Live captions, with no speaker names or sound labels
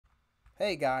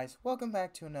Hey guys, welcome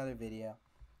back to another video.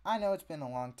 I know it's been a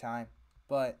long time,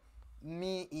 but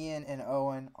me, Ian, and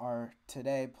Owen are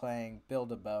today playing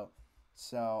Build a Boat.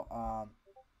 So,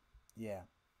 yeah.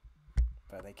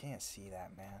 But they can't see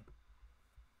that, man.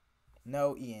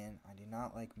 No, Ian, I do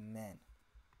not like men.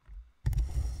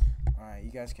 Alright,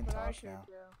 you guys can talk now.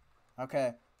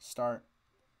 Okay, start.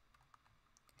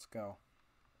 Let's go.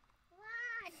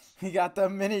 He got the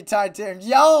mini Titanic.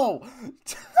 Yo!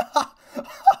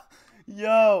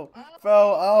 Yo!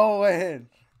 Bro, Owen!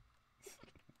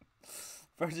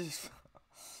 Bro, just...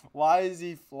 Why is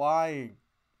he flying?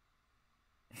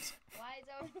 Why is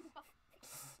Owen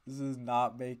This does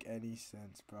not make any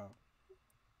sense, bro.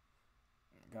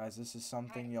 Guys, this is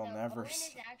something you'll never Owen is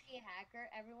see. actually a hacker.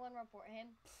 Everyone report him.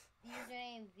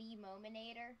 Username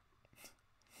TheMominator.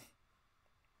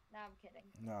 No, I'm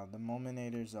kidding. No, the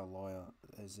Mominator's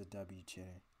is a W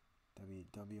chitter.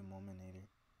 W Mominator.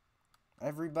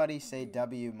 Everybody say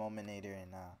W Mominator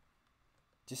and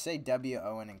just say W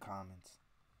Owen in comments.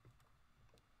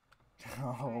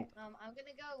 Oh. Right, I'm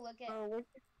gonna go look at.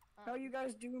 How you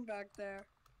guys doing back there?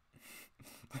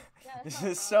 Yeah, This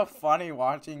is so funny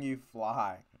watching you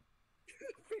fly.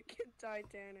 Freaking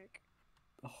Titanic.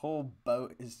 The whole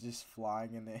boat is just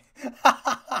flying in there.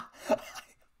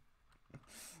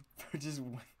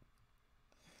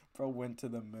 Bro went to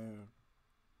the moon.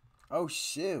 Oh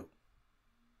shoot.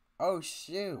 Oh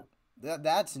shoot.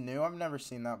 That's new. I've never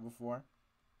seen that before.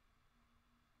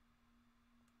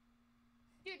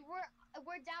 Dude,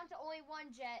 we're down to only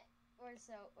one jet. We're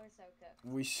so cooked.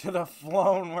 We should have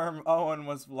flown where Owen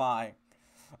was flying.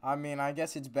 I mean, I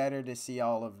guess it's better to see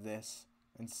all of this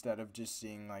instead of just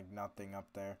seeing like nothing up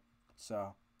there.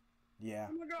 So, yeah.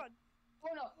 Oh my god.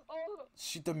 Oh no. Oh.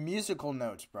 Shoot the musical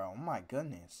notes, bro. Oh my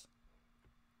goodness.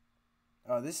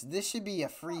 Oh, this should be a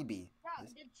freebie. Bro,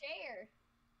 the chair.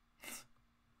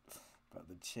 Bro,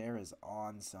 the chair is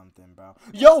on something, bro.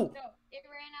 Yo! No, it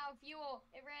ran out of fuel.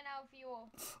 It ran out of fuel.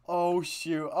 Oh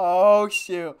shoot. Oh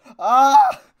shoot.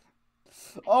 Ah!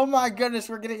 Oh my goodness,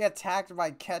 we're getting attacked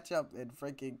by ketchup and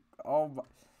freaking oh my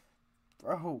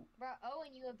bro. Bro,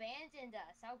 Owen, you abandoned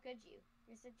us. How could you?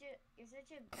 You're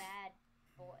such a bad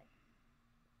boy.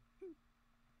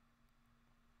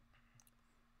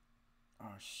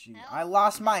 Oh shoot. I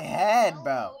lost my head,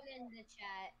 bro. Owen in the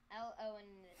chat. Owen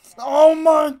in the chat. Oh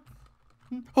my.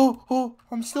 Oh,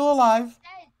 I'm still alive.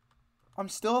 I'm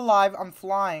still alive. I'm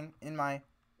flying in my.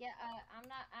 Yeah, I'm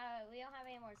not. We don't have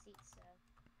any more seats, so.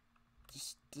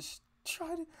 Just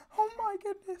try to. Oh my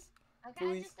goodness. I'm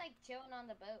kind of Please. just like chilling on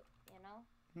the boat, you know.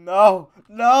 No.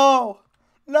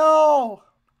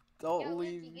 Don't Yo,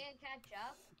 leave. Luke, you gonna catch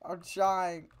up? I'm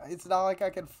trying. It's not like I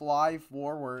can fly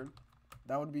forward.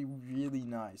 That would be really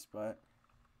nice, but.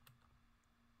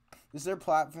 Is there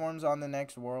platforms on the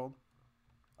next world?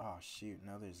 Oh shoot,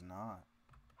 no there's not.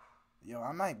 Yo,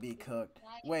 I might be cooked.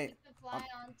 Wait. You can fly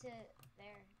onto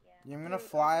there, yeah. I'm gonna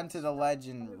fly into the ledge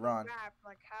and run. Map,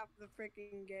 like half the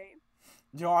freaking game.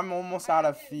 Yo, I'm almost out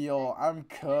of fuel. I'm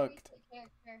cooked.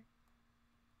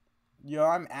 Yo,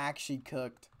 I'm actually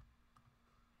cooked.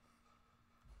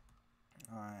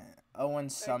 Alright.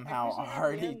 Owen's somehow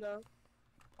already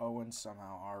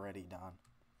done.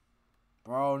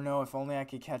 Bro, no, if only I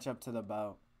could catch up to the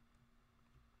boat.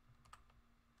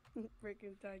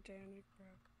 Freaking Titanic, bro.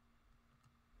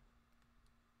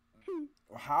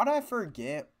 How'd I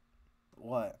forget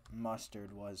what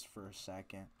mustard was for a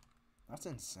second? That's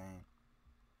insane.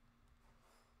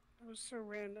 It was so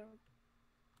random.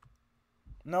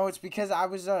 No, it's because I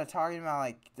was talking about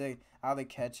like how the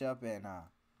ketchup and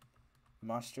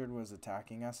mustard was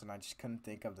attacking us, and I just couldn't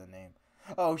think of the name.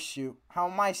 Oh shoot! How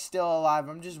am I still alive?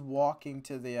 I'm just walking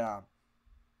to the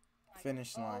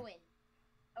finish line.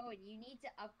 Owen, you need to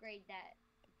upgrade that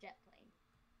jet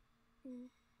plane.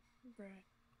 Right.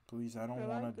 Please, I don't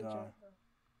want to die.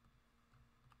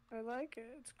 I like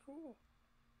it. It's cool.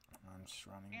 I'm just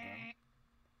running down.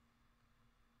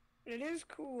 It is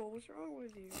cool. What's wrong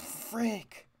with you?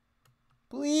 Frick!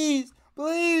 Please!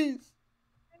 Please!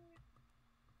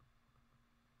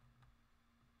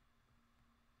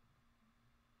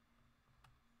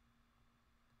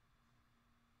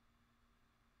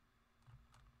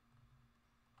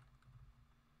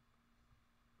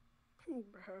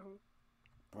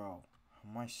 Bro,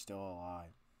 am I still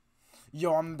alive?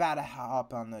 Yo, I'm about to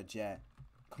hop on the jet.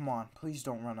 Come on, please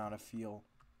don't run out of fuel.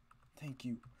 Thank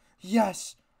you.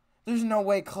 Yes! There's no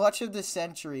way. Clutch of the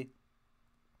century.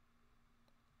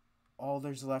 All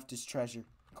there's left is treasure.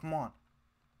 Come on.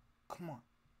 Come on.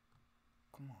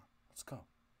 Come on. Let's go.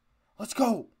 Let's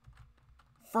go!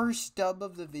 First dub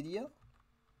of the video?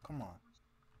 Come on.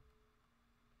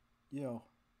 Yo.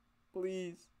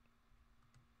 Please.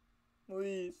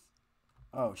 Please.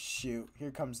 Oh, shoot.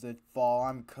 Here comes the fall.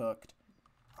 I'm cooked.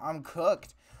 I'm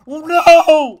cooked.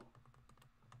 No!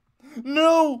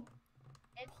 No!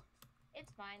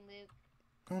 It's fine, Luke.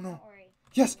 Oh, no. Don't worry.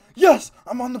 Yes! Yes!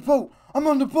 I'm on the boat! I'm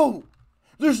on the boat!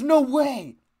 There's no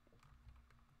way!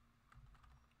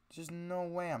 There's no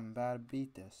way I'm about to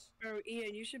beat this. Oh,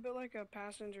 Ian, you should build like a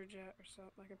passenger jet or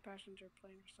something, like a passenger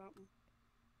plane or something.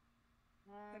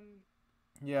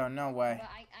 Yeah, no way. But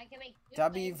I can make two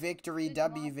W planes. victory, Luke, you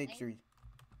want W a plane? victory.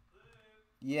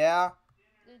 Yeah?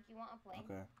 Luke, you want a plane?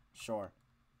 Okay, sure.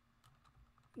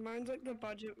 Mine's like the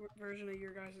budget version of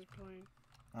your guys' plane.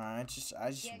 Alright, I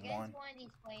just Yeah, get won. into one of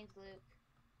these planes, Luke.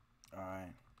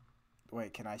 Alright.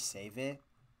 Wait, can I save it?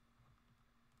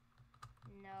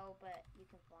 No, but you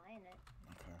can fly in it.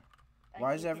 Okay. Like,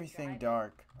 Why is you can everything drive it.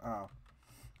 dark? Oh.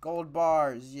 Gold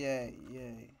bars, yay,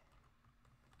 yay.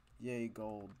 Yay,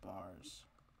 gold bars.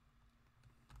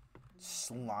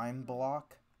 Slime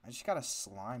block? I just got a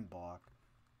slime block.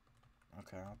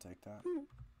 Okay, I'll take that.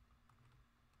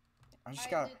 I just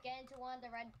Alright, got... Luke, get into one of the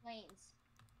red planes.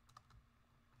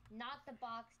 Not the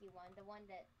boxy one, the one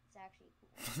that's actually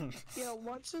cool. Yeah,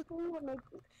 what's the thing that makes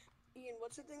Ian?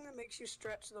 What's the thing that makes you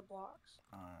stretch the blocks?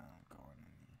 I'm going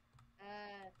in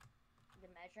here. The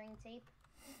measuring tape.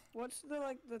 What's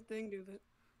the thing do?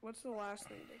 What's the last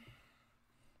thing do?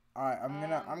 Alright, I'm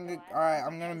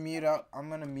gonna mute up. I'm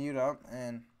gonna mute up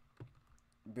and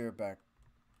be right back.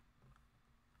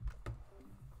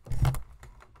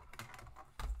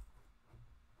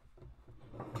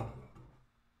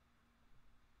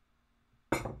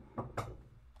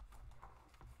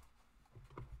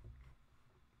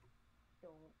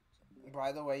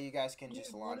 By the way, you guys can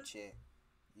just launch it.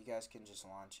 You guys can just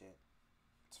launch it.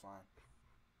 It's fine.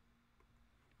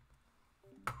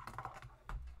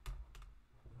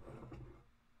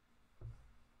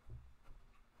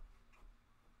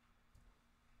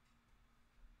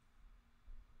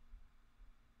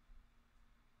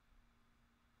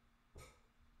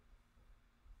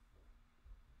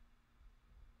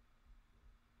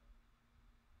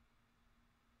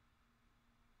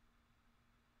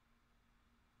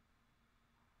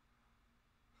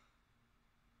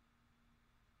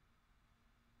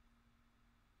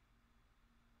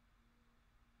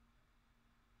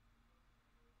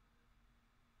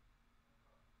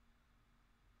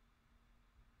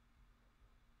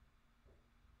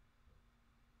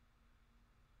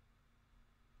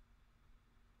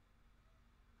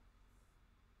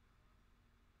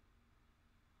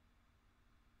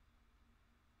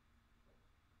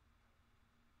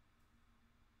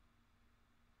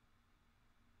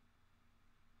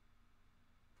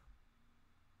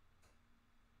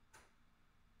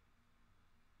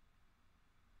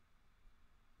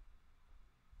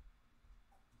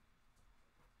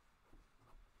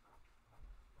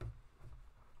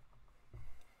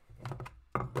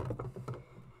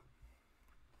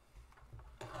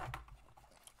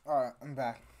 Alright, I'm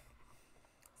back.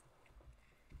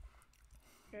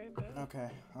 Okay, bet. Okay,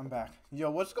 I'm back.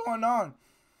 Yo, what's going on?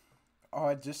 Oh,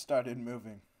 I just started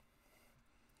moving.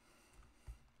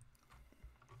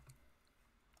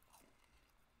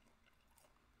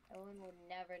 Owen will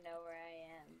never know where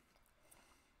I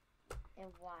am.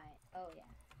 And why. Oh,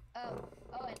 yeah.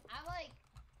 Owen, I'm like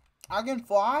I can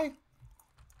fly?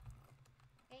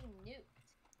 getting nuked.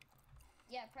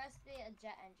 Yeah, press the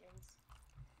jet engines.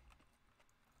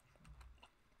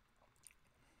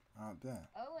 I bet.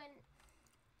 Owen.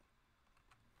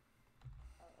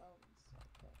 Oh, Owen's so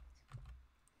cooked.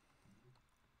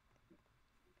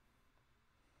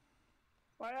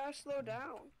 Why did I slow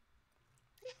down?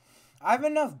 I have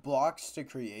enough blocks to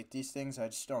create these things, I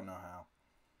just don't know how.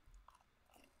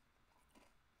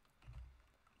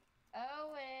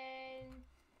 Owen!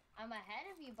 I'm ahead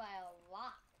of you by a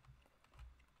lot.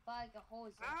 By like a whole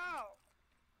zone. Ow!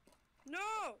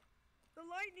 No! The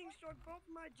lightning struck both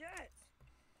my jets.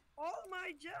 All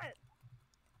my jets.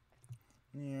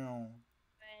 Yeah.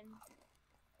 Owen,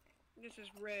 This is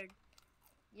rigged.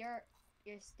 you're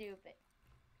stupid.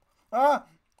 Ah!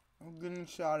 I'm getting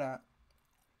shot at.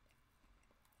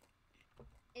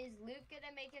 Is Luke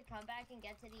gonna make a comeback and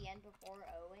get to the end before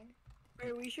Owen?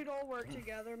 Hey, we should all work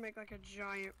together and make like a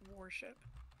giant warship.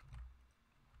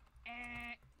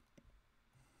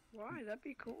 Why? That'd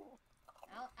be cool.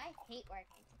 I hate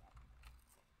working together.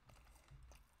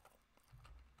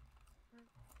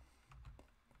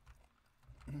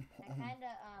 I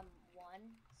kinda won,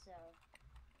 so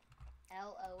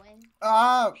L Owen.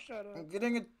 Ah! Shut I'm up.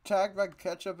 getting attacked by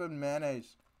ketchup and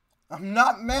mayonnaise. I'm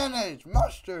not mayonnaise!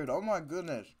 Mustard! Oh my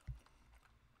goodness.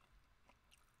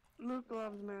 Luke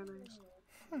loves mayonnaise.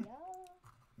 Yo.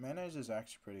 Mayonnaise is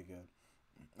actually pretty good.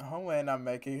 Owen, I'm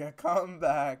making a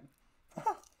comeback.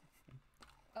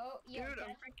 Oh, yo, Dude, I'm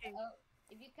catch freaking. oh,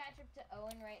 if you catch up to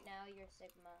Owen right now, you're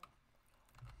Sigma.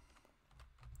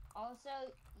 Also,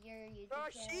 your YouTube Oh,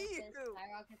 channel see just you.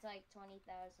 skyrockets like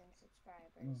 20,000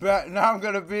 subscribers. Bet now I'm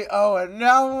gonna be Owen.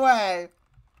 No way.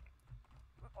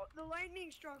 Oh, the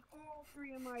lightning struck all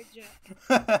three of my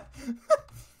jets.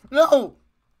 No!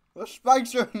 The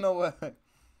spikes are in the way.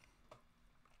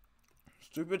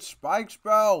 Stupid spikes,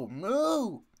 bro.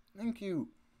 Move. Thank you.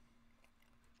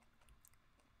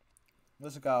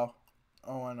 Let's go.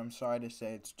 Owen, I'm sorry to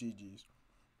say it's GG's.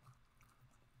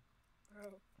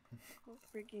 Bro, oh,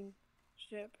 freaking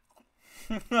ship.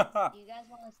 Do you guys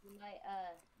want to see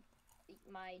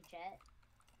my jet?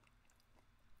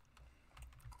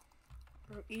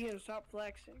 Bro, Ian, stop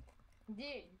flexing.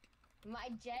 Dude, my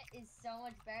jet is so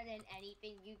much better than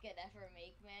anything you could ever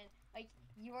make, man. Like,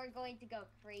 you are going to go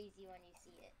crazy when you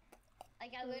see it.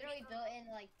 Like, I literally built it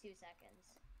in like 2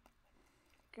 seconds.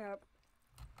 Cap.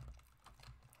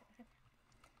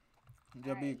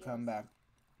 There'll be a Alright, comeback.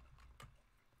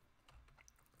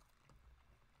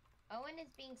 Owen is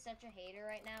being such a hater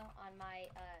right now on my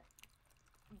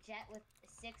jet with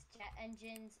 6 jet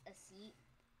engines, a seat,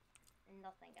 and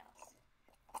nothing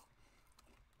else.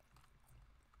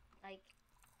 Like,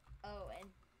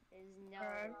 Owen, there's no.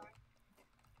 Alright.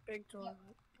 Big tournament.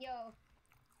 Yo,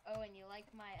 Owen, you like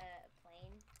my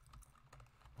plane?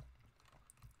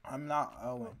 I'm not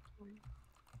Owen.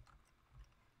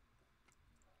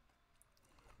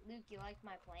 Luke, you like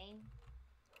my plane?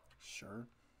 Sure.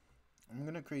 I'm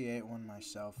gonna create one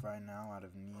myself right now out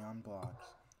of neon blocks.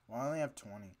 Well, I only have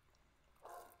 20.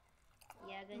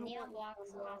 Yeah, the neon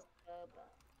blocks cost boba.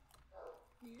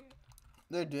 Yeah.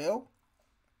 They do?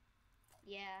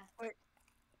 Yeah.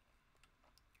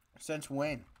 Since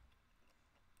when?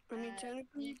 I mean,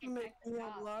 technically you can make check the neon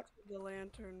top. blocks with the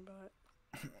lantern, but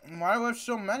Why was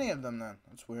so many of them then?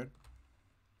 That's weird.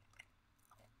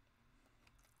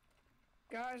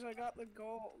 guys, I got the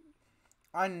gold.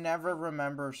 I never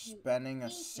remember spending a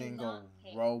Please do single not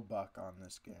hate. Robux on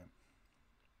this game.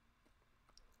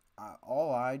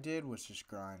 All I did was just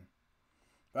grind.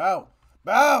 Bow!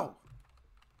 Bow!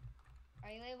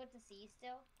 Are you able to see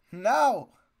still? No!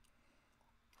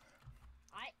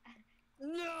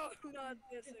 No, not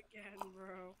this again,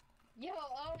 bro. Yo,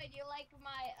 Owen, you like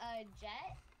my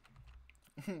jet?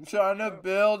 I'm trying to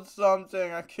build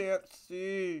something. I can't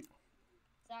see.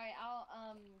 Sorry, I'll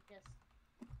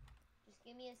just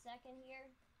give me a second here.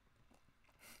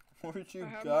 Where'd you I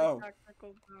have go? my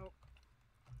technical doubt.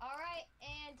 All right,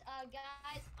 and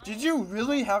guys. Did you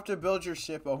really have to build your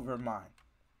ship over mine?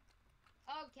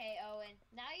 Okay, Owen.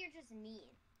 Now you're just mean.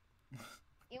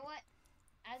 You know what?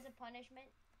 As a punishment,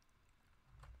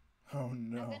 Oh I'm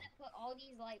no. gonna put all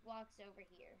these light blocks over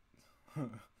here.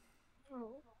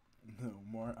 Oh. No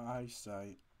more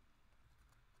eyesight.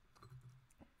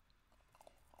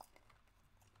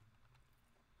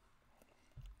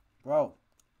 Bro,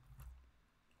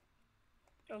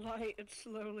 The light, it's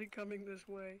slowly coming this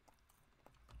way.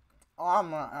 oh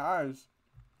my eyes.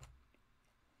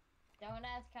 Don't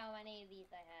ask how many of these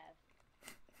I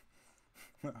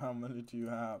have. How many do you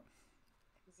have?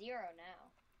 0 now.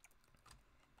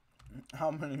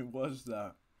 How many was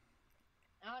that?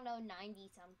 I don't know, 90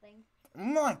 something. Oh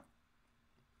my! Alright,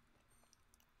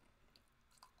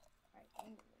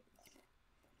 anyways.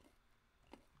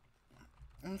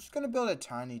 I'm just gonna build a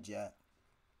tiny jet.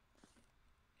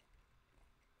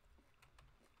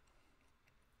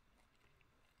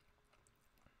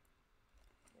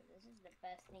 This is the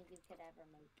best thing you could ever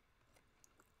make.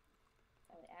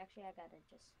 Oh, wait, actually, I gotta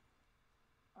just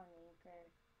unanchor.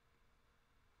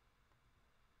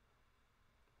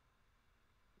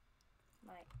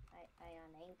 I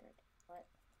unanchored. What?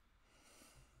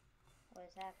 What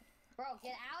is happening? Bro,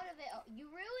 get out of it! Oh, you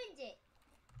ruined it!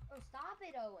 Oh, stop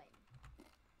it, Owen.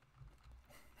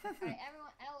 Alright,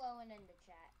 everyone, L Owen in the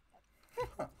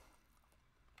chat.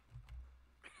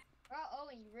 Bro,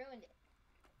 Owen, you ruined it.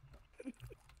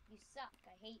 You suck.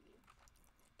 I hate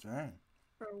you. Dang.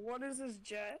 Bro, what is this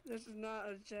jet? This is not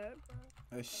a jet, bro.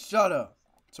 Hey, shut up.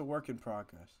 It's a work in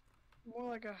progress. More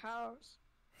like a house.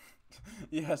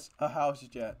 Yes, a house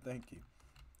jet. Thank you.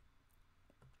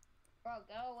 Bro,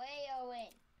 go away,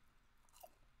 Owen.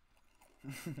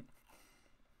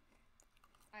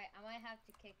 Alright, I might have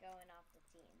to kick Owen off the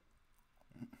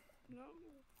team. No.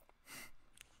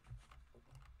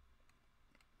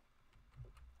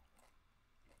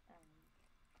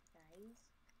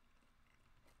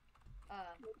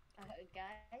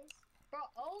 Guys? Bro,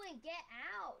 Owen, get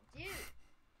out, dude.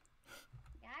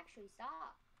 Actually,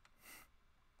 stop.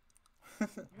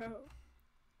 No.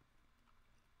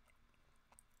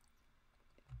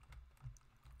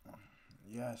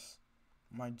 Yes.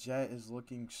 My jet is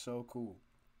looking so cool.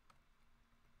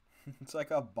 It's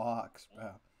like a box,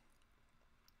 bro.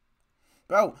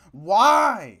 Bro,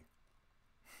 why?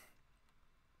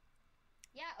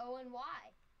 Yeah, Owen,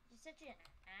 why? You're such an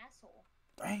asshole.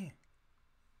 Dang.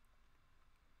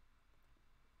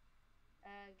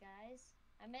 Guys,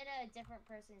 I'm in a different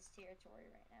person's territory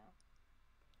right now.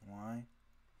 Why?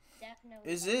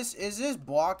 Definitely. Is this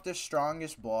block the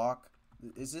strongest block?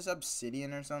 Is this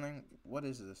obsidian or something? What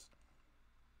is this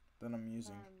that I'm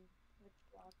using? Which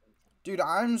block are you talking? Dude,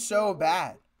 I'm so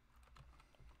bad.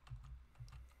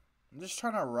 I'm just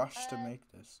trying to rush to make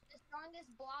this. The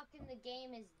strongest block in the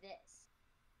game is this.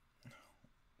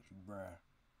 Bruh.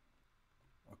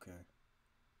 Okay.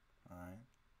 Alright.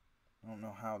 I don't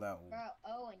know how that will... Bro,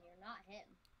 Owen, you're not him.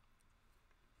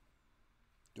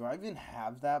 Do I even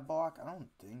have that block? I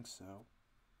don't think so.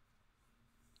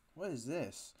 What is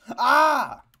this?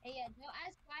 Ah! Hey, yeah, don't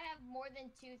ask why I have more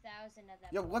than 2,000 of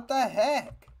that. Yo, what the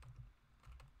heck?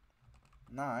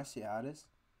 Nah, I see how it is.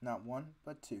 Not one,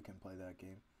 but two can play that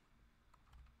game.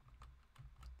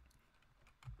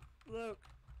 Look.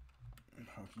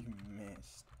 Oh, you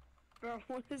missed. Bro,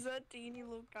 what is that teeny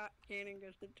little cannon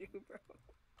gonna do, bro?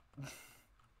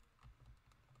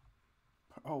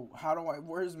 Oh, how do I...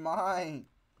 Where's mine?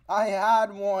 I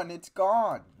had one. It's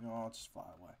gone. No, I'll just fly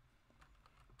away.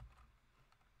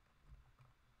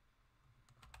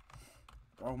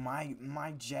 Bro,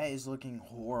 my jet is looking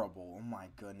horrible. Oh my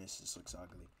goodness, this looks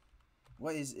ugly.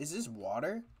 What is this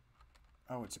water?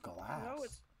 Oh, it's glass. No,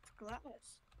 it's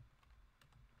glass.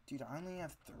 Dude, I only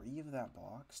have 3 of that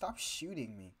block. Stop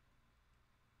shooting me.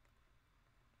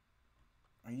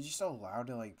 Are you just allowed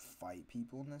to, like, fight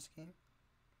people in this game?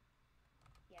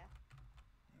 Yeah.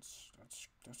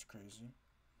 That's crazy.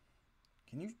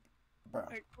 Can you... Bro.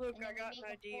 Hey, look, And then I got we an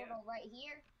make a idea. portal right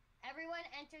here. Everyone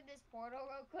enter this portal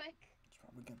real quick. It's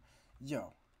probably gonna...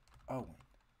 Yo. Owen.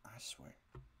 I swear.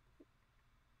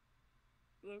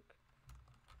 Look.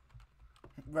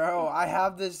 Bro, I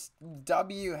have this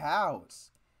W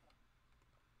house.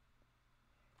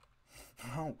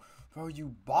 Bro,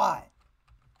 you bot.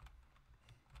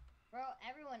 Bro,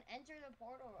 everyone enter the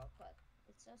portal real quick.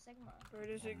 It's so Sigma. Where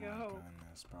does it Oh go? my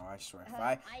goodness, bro, I swear.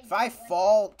 I If I don't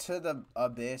fall to the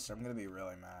abyss, I'm gonna be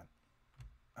really mad.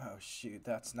 Oh, shoot,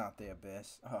 that's not the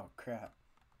abyss. Oh, crap.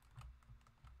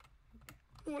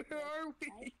 Where are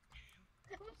we?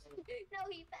 No,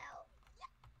 he fell.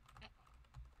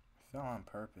 I fell on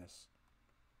purpose.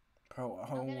 Bro, I'm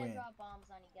gonna Owen, drop bombs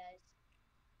on you guys.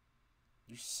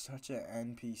 you're such an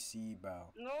NPC,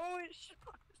 bro. No, it's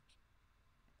not.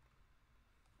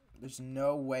 There's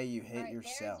no way you hit Alright,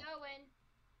 yourself. there's Owen.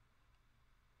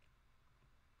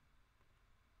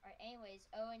 Alright, anyways,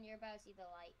 Owen, you're about to see the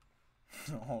light.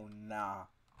 Oh, nah.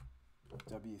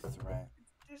 W threat.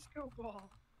 Disco ball.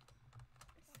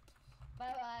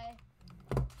 Bye-bye.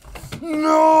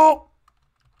 No!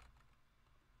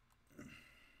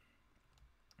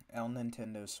 L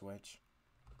Nintendo Switch.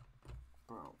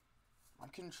 Bro, my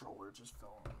controller just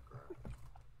fell on the ground.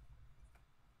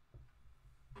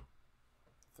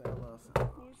 Fella.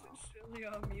 Who's this silly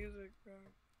music, bro?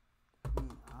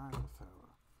 I'm a fella.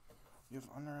 You've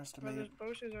Bro, underestimated. those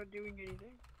posters aren't doing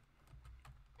anything.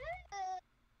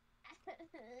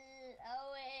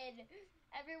 Owen!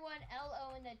 Everyone,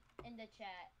 LO in the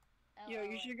chat. Yo,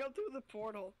 you should go through the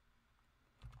portal.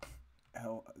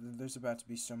 There's about to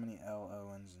be so many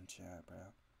LONs in chat, bro.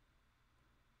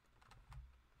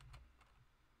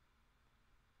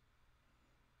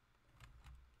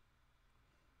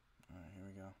 Alright, here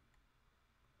we go.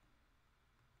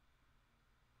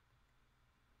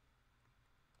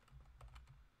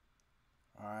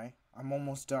 Alright, I'm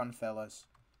almost done, fellas.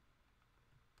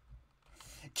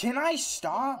 Can I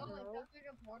stop? Owen, come through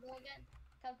the portal again.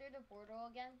 Come through the portal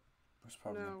again. That's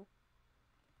probably No.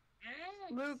 Ah,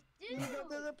 Luke, can you go dude.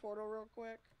 through the portal real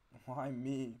quick? Why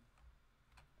me?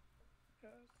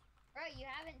 'Cause- Bro, you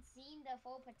haven't seen the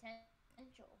full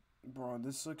potential. Bro,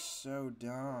 this looks so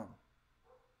dumb.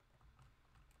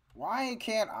 Why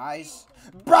can't I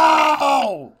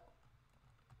Bro!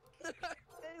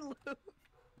 Hey, Luke.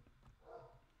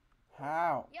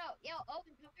 How? Yo,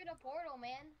 Owen, come through the portal,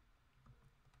 man.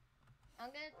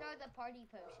 I'm gonna throw the party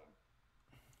potion.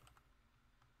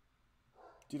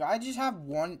 Dude, I just have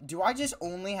one. Do I just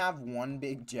only have one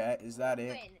big jet? Is that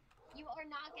it? Owen, you are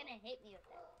not gonna hit me with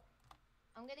that.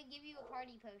 I'm gonna give you a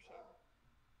party potion.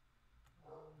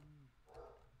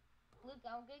 Luke,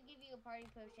 I'm gonna give you a party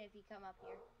potion if you come up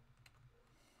here.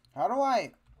 How do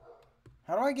I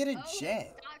get a Owen,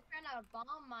 jet? stop trying to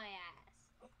bomb my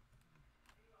ass.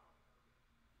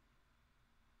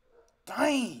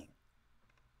 Dang!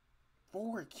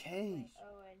 4K.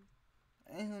 Owen.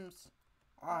 M's.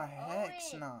 Oh, Ah, heck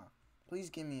Owen. nah. Please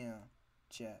give me a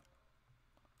jet.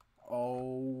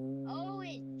 Oh.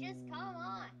 Owen, just come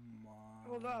on. My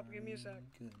Hold up, give me a sec.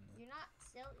 goodness. You're not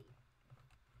silly.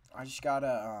 I just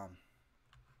gotta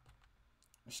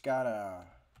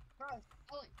Bro,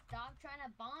 Owen, stop trying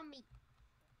to bomb me.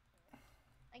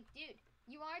 Like, dude,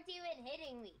 you aren't even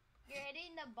hitting me. You're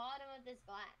hitting the bottom of this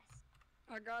glass.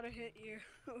 I gotta hit you.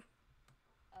 Okay.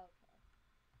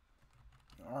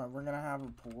 Alright, we're gonna have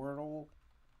a portal.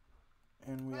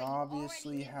 And we Bro, you already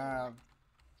obviously hit me have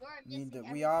once. You're missing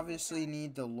every we single obviously time.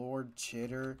 need the Lord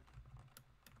Chitter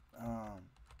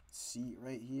seat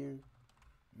right here.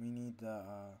 We need the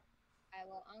Alright,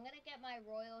 well, I'm gonna get my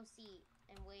royal seat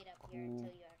and wait up here Cool.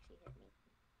 until you actually hit me.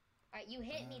 Alright, you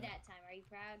hit me that time. Are you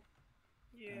proud?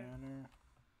 Yeah. banner.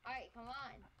 Alright, come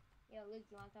on. Yo, Luke,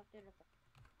 you wanna come through the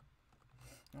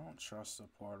I don't trust the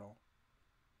portal.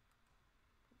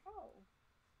 Oh.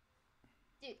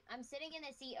 Dude, I'm sitting in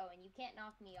a seat, Owen. You can't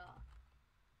knock me off.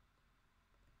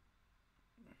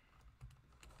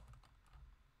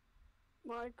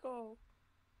 Michael.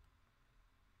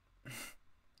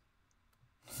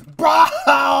 Bro!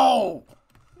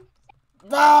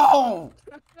 Bro!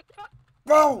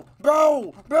 Bro!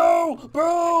 Bro! Bro!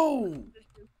 Bro!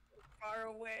 Far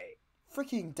away.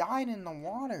 Freaking died in the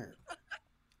water.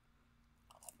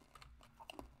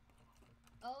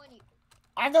 Owen, you...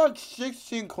 I got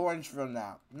 16 coins from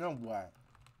that. No way.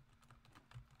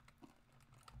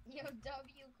 Yo,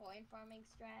 W coin farming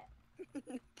strat.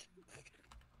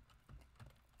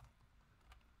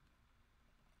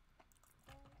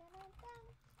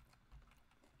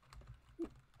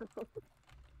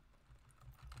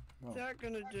 What's that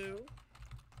gonna do?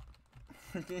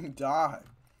 Freaking died.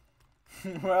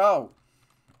 Bro.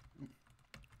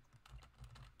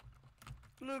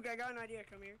 Luke, I got an idea.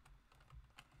 Come here.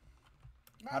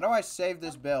 How do I save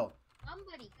this build?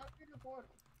 Somebody come through the portal.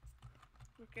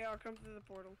 Okay, I'll come through the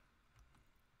portal.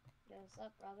 Yo, what's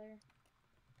up, brother?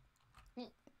 No.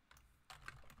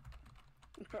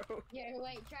 Yeah,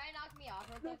 wait, try and knock me off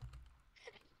real quick.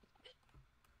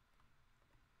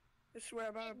 I swear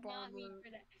about a Did bomb. not mean for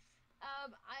that.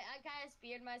 I kind of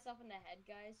speared myself in the head,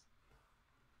 guys.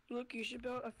 Luke, you should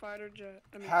build a fighter jet.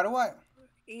 I mean, How do I?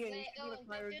 Ian, you Wait, should build Owen, a come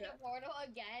fighter through jet. the portal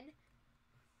again?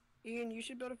 Ian, you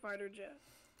should build a fighter jet.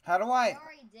 How do I I?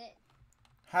 already did.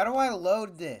 How do I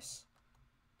load this?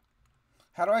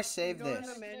 How do I save You go in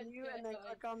this? the menu and then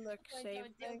click on the Wait, save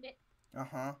don't do thing. it.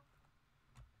 Uh-huh.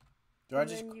 Do I And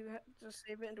just then you just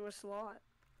save it into a slot.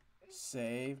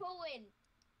 save? Owen,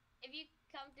 if you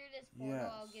come through this portal,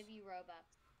 I'll Yes. give you Robux.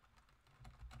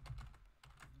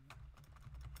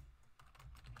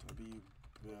 W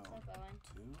build What's up, Owen?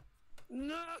 2.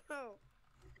 No!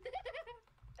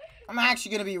 I'm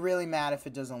actually gonna be really mad if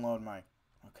it doesn't load my.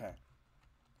 Okay.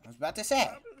 I was about to say. What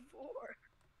happened to the floor?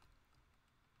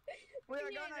 Wait,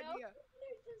 I got an idea.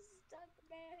 They're just stuck,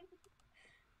 man.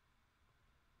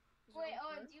 Is that Wait,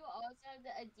 what Owen, it do you also have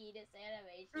the Adidas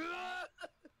animation? is?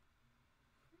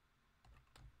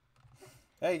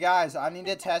 Hey guys, I need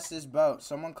to test this boat.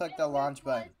 Someone click the launch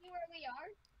button. See where we are?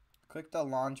 Click the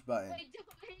launch button. Wait, don't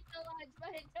hit the launch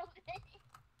button. Don't hit.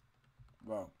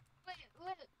 Bro, Wait,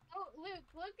 Luke. Oh, Luke,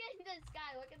 look in the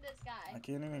sky. Look in the sky. I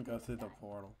can't even go through the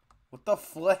portal. What the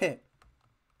flip?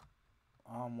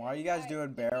 Why are you guys Alright, doing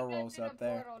you barrel can go rolls through up the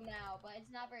there? portal now, but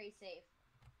it's not very safe.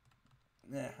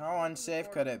 Yeah, how the unsafe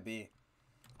portal. could it be?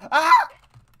 Ah!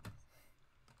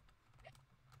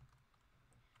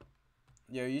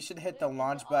 Yo, you should hit the Luke,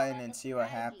 launch it's all button about and the see what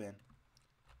strategy. happened.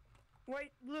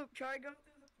 Wait, Luke, try going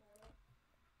through the portal.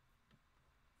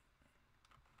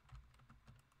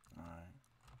 Alright.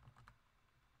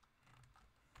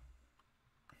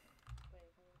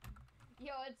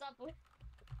 Yo, what's up, Luke?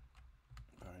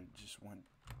 I just went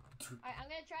to. Alright, I'm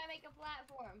gonna try and make a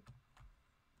platform.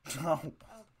 No.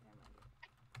 Oh, never mind.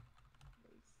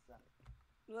 You suck.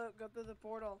 Look, go through the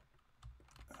portal.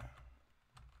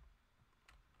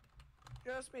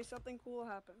 Trust me, something cool will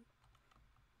happen.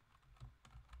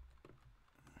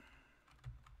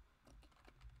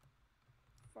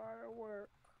 Firework.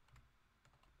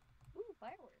 Ooh,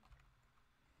 fireworks.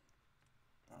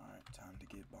 Alright, time to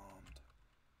get bombed.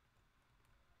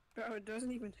 Bro, it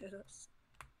doesn't even hit us.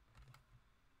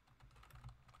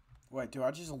 Wait, do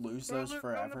I just lose Bro, those Luke, go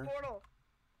in forever? the portal.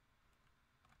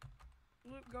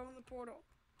 Luke, go in the portal.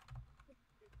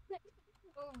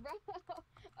 Oh, bro.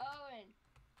 Owen.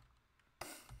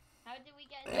 How did we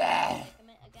get into this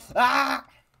predicament again? Ah!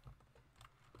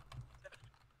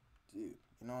 Dude,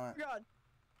 you know what? God.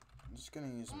 I'm just gonna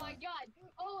use Oh my. my god.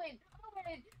 Owen.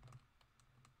 Owen.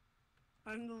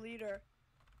 I'm the leader.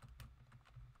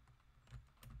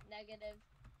 Negative.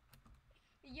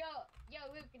 Yo,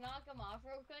 Luke, knock him off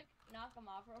real quick. Knock him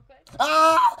off real quick.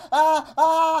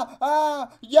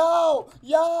 Yo,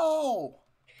 yo.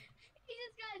 He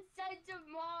just got sent to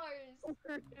Mars.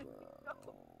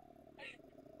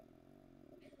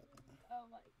 Oh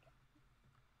my god.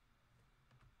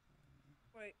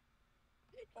 Wait,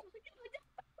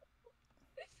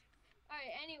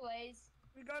 Alright, anyways.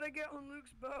 we gotta get on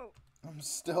Luke's boat. I'm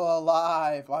still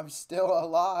alive. I'm still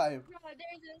alive. Bro,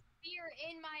 there's a spear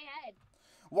in my head.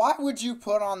 Why would you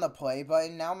put on the play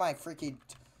button? Now my freaking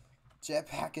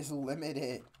jetpack is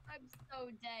limited. I'm so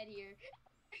dead here.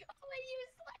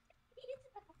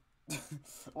 When you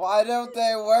slide. Why don't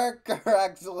they work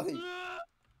correctly?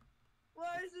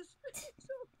 Why is this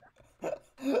so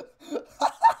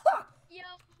Yo,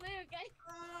 Luke,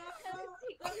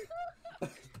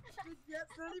 The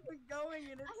jet's not even going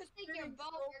and I it's think your spinning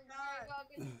boat so fast.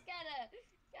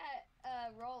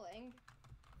 got rolling.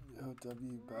 Yo,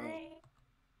 W boat.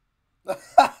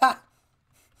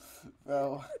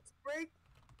 Bro. It's break.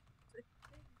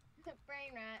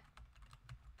 Brain rat.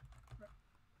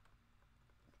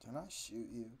 Can I shoot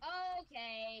you?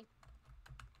 Okay.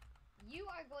 You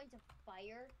are going to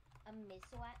fire a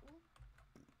missile at me?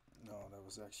 No, that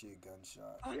was actually a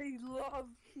gunshot. I love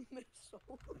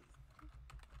missiles.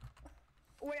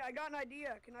 Wait, I got an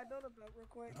idea. Can I build a boat real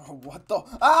quick? Oh, what the?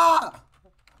 Ah!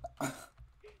 What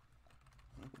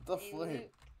the Hey, flip?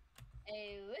 Luke.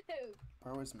 Hey, Luke.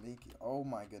 Bro is making. Oh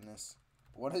my goodness.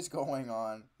 What is going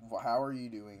on? How are you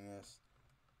doing this?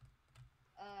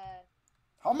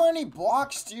 How many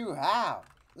blocks do you have?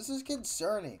 This is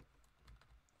concerning.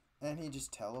 And he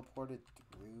just teleported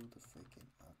through the freaking.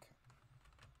 Okay.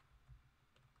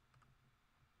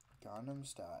 Gangnam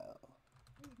style.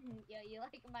 Yo, you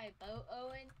like my boat,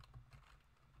 Owen?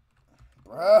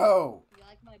 Bro! You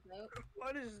like my boat?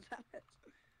 What is that?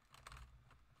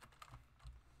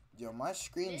 Yo, my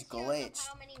screen's This shows glitched.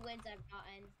 how many wins I've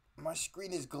gotten. My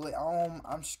screen is glitched.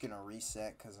 I'm just gonna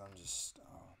reset because I'm just.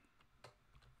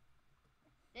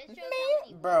 This shows how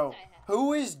many Bro, wins I have.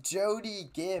 who is Jody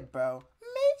Gibb, bro?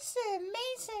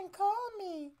 Mason, call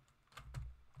me.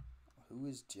 Who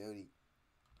is Jody?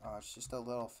 Oh, it's just a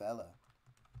little fella.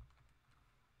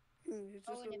 It's just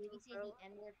Oh, a and if little you say fella. the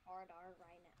N-word hard R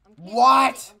right now. I'm kidding,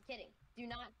 What? I'm kidding. Do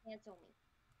not cancel me.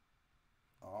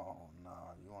 Oh,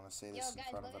 no. You want to say Yo, this in guys,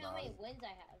 front look of at an how many audience? wins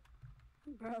I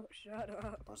have. Bro, shut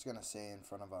up. I was going to say in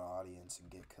front of an audience and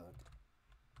get cooked.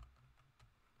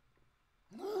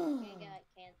 I'm gonna get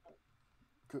canceled.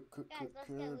 Guys, let's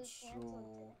get Luke So... canceled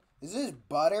today. Is this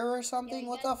butter or Yo, something? you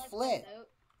What guys the like my flip? boat?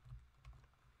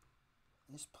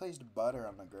 He just placed butter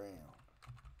on the ground.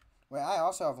 Wait, I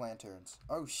also have lanterns.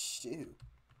 Oh, shoot.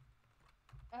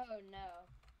 Oh no.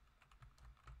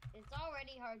 It's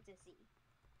already hard to see.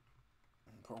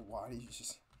 Bro, why do you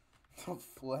just... The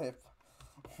flip.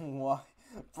 Why?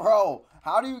 Bro,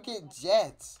 how do you get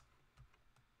jets?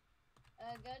 Go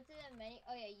to the menu.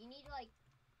 Oh yeah, you need like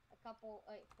a couple,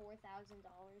 like $4,000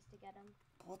 to get them.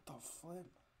 What the flip?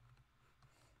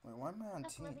 Wait, why am I on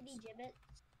That's flippity teams?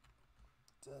 gibbets.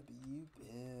 W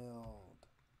build.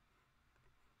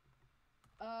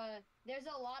 There's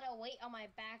a lot of weight on my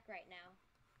back right now.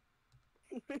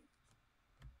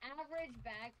 Average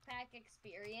backpack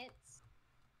experience.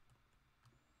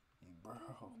 Bro.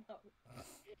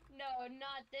 No,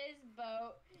 not this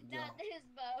boat. Not this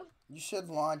boat. You should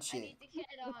launch I it. need to get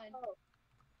on.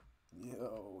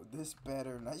 Yo, this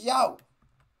better not. Yo!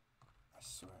 I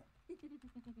swear.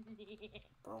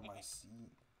 Bro, my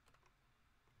seat.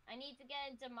 I need to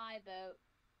get into my boat.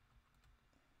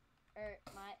 Or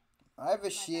my. I have a My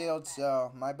shield, backpack.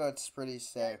 so my boat's pretty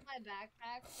safe. That's my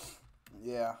backpack.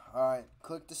 Yeah, alright.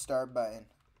 Click the start button.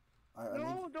 I need...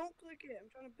 No, don't click it. I'm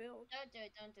trying to build. Don't do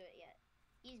it. Don't do it yet.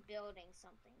 He's building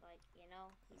something. Like, you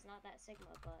know, he's not that Sigma,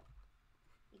 but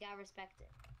you gotta respect it.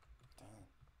 Dang.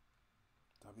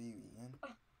 W, Ian?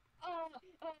 Oh,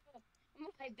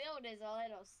 my build is a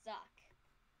little stuck.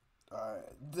 Alright,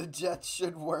 the jet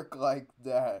should work like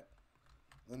that.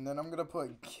 And then I'm gonna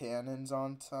put cannons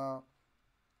on top.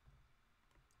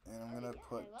 And I'm gonna Yeah,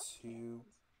 put I love 2. cannons.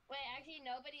 Wait, actually,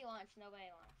 nobody launched. Nobody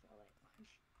launched. Nobody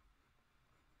launched.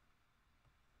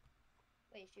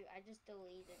 Wait, shoot, I just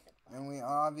deleted the plan. And we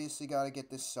obviously gotta get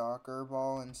the soccer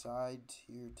ball inside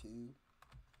here too.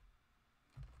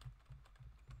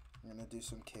 We're gonna do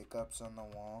some kick-ups on the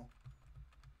wall.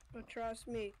 But trust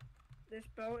me, this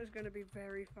boat is gonna be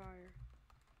very fire.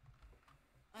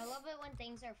 I love it when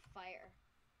things are fire.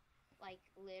 Like,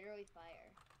 literally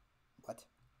fire. What?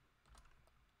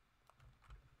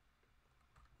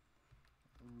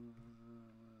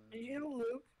 Did you know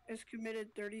Luke has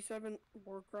committed 37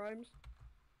 war crimes?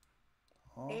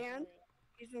 Huh? And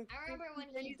he's on I remember when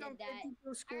 50 and he he's on did that. 52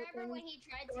 I school. remember when he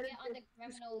tried to get on the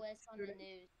criminal list on the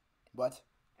news. What?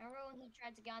 I remember when he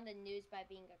tried to get on the news by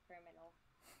being a criminal.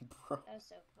 Bro, That was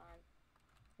so fun.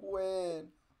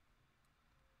 when?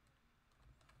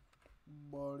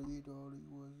 Body Dolly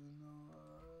was not.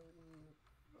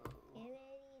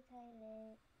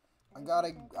 I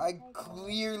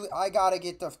gotta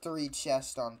get the 3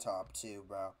 chests on top too,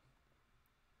 bro.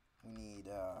 We need,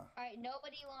 Alright,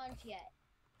 nobody launched yet.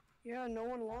 Yeah, no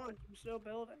one launched. I'm still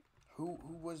building. who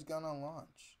was gonna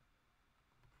launch?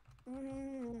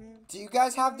 Mm-hmm. Do you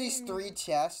guys have these 3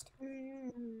 chests?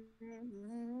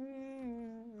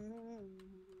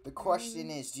 The question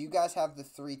is, do you guys have the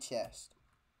 3 chests?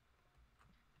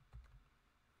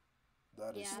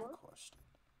 That is Yeah. the question.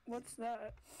 What's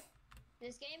that?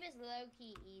 This game is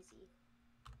low-key easy.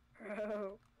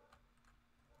 Oh.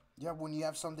 Yeah, when you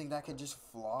have something that could just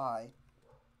fly.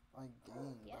 Like,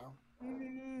 dang, Yeah. bro.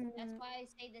 That's why I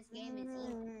say this game is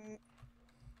easy.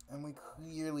 And we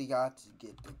clearly got to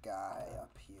get the guy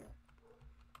up here.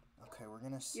 Okay, we're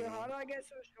gonna see. Yeah, how do I get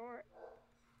so short?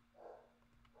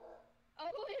 Oh,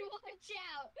 watch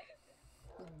out!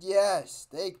 Yes,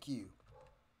 thank you.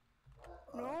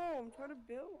 No, I'm trying to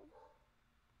build.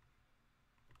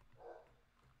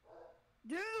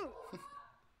 Dude!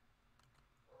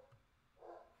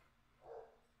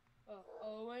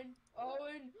 Owen.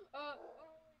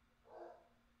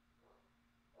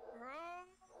 Bro!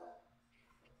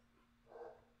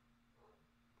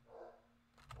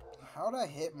 How'd I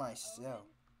hit myself?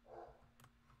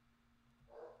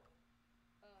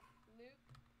 Luke.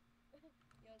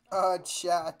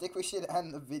 Chat, I think we should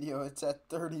end the video. It's at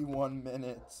 31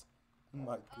 minutes. Oh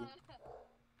my god.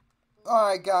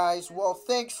 Alright, guys. Well,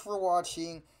 thanks for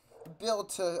watching.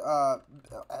 Build a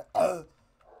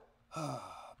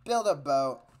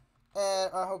boat.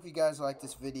 And I hope you guys like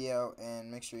this video.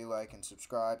 And make sure you like and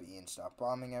subscribe. Ian, stop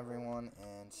bombing everyone.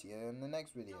 And see you in the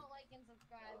next video. Don't like and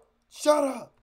subscribe. Shut up!